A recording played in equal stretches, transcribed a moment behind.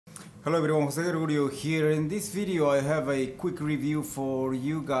Hello everyone, Jose Gregorio here. In this video I have a quick review for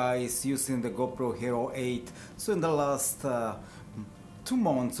you guys using the GoPro Hero 8. So in the last 2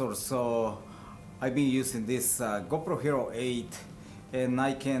 months or so I've been using this GoPro Hero 8, and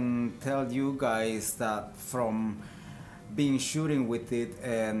I can tell you guys that from being shooting with it,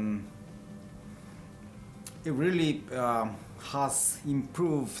 and it really has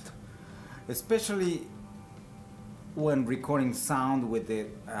improved, especially when recording sound with it.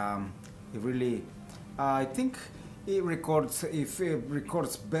 It really, I think it records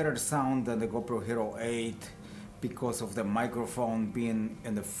better sound than the GoPro Hero 8 because of the microphone being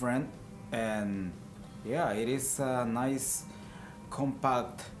in the front. And yeah, it is a nice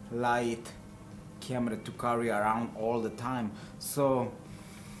compact light camera to carry around all the time. So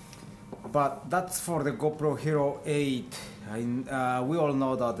but that's for the GoPro Hero 8. We all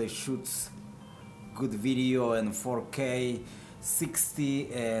know that it shoots good video and 4K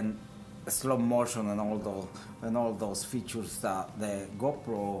 60 and slow motion and all those features that the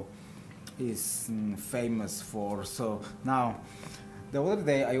GoPro is famous for. So now the other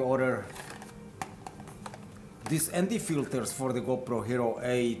day I ordered these ND filters for the GoPro Hero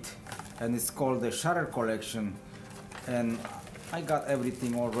 8, and it's called the Shutter Collection, and I got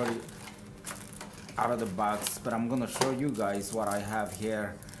everything already out of the box, but I'm gonna show you guys what I have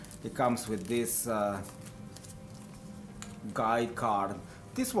here. It comes with this guide card.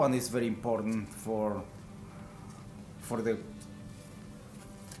 This one is very important for the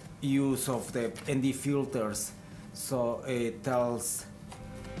use of the ND filters. So it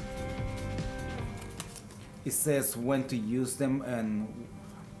says when to use them and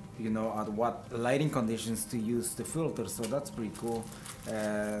at what lighting conditions to use the filter. So that's pretty cool.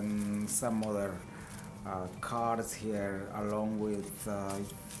 And some other cards here along with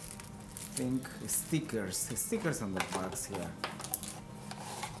I think stickers on the box here.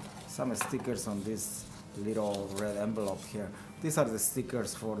 Some stickers on this little red envelope here. These are the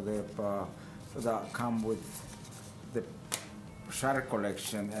stickers for the that come with the Shutter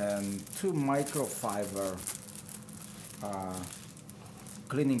Collection, and 2 microfiber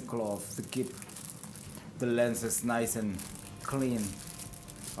cleaning cloth to keep the lenses nice and clean.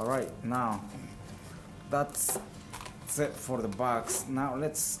 Alright, now that's it for the box. Now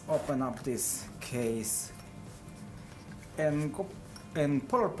let's open up this case. And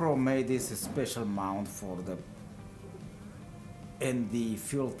Polar Pro made this special mount for the ND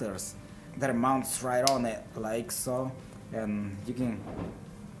filters that mounts right on it like so, and you can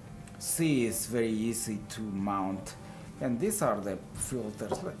see it's very easy to mount. And these are the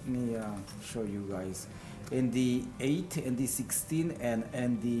filters. Let me show you guys. ND8, ND16 and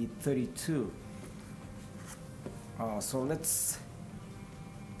ND32. So let's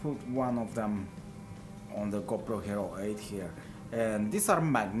put one of them on the GoPro Hero 8 here. And these are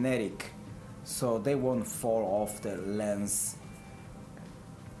magnetic, so they won't fall off the lens.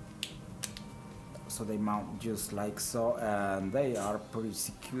 So they mount just like so, and they are pretty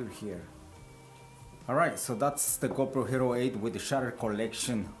secure here. Alright, so that's the GoPro Hero 8 with the Shutter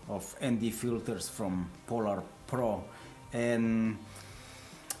Collection of ND filters from Polar Pro. And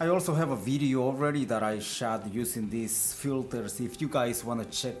I also have a video already that I shot using these filters. If you guys want to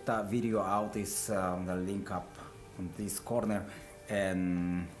check that video out, is the link up on this corner,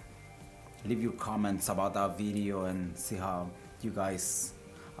 and leave your comments about that video and see how you guys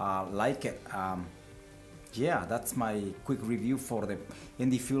like it. Yeah, that's my quick review for the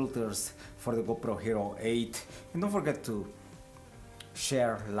ND filters for the GoPro Hero 8. And don't forget to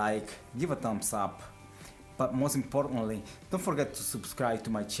share, like, give a thumbs up. But most importantly, don't forget to subscribe to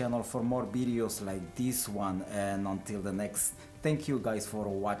my channel for more videos like this one. And until the next, thank you guys for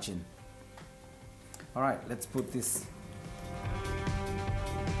watching. Alright, let's put this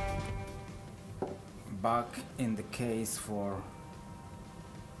back in the case for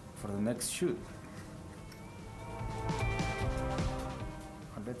the next shoot.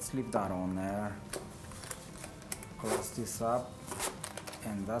 Let's leave that on there. Close this up,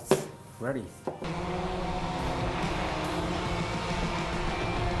 and that's ready.